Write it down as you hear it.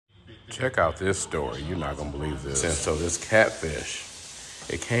Check out this story. You're not gonna believe this. And so this catfish,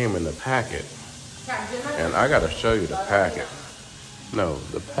 it came in the packet, and I gotta show you the packet. No,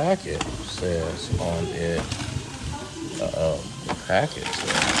 the packet says on it. The packet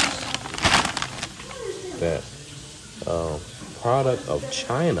says that product of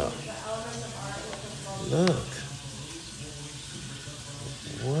China. Look,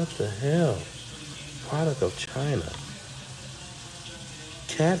 what the hell? Product of China.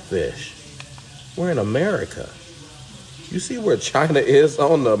 Catfish. We're in America. You see where China is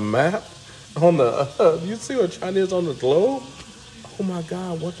on the map? You see where China is on the globe? Oh my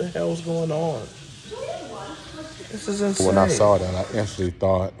God, what the hell is going on? This is insane. When I saw that, I instantly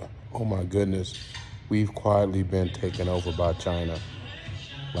thought, oh my goodness, we've quietly been taken over by China.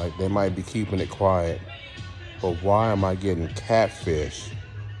 Like, they might be keeping it quiet, but why am I getting catfish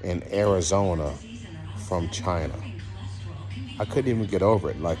in Arizona from China? I couldn't even get over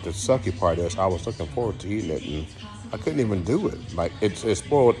it. Like, the sucky part is I was looking forward to eating it, and I couldn't even do it. Like, it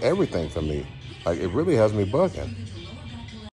spoiled everything for me. Like, it really has me bugging.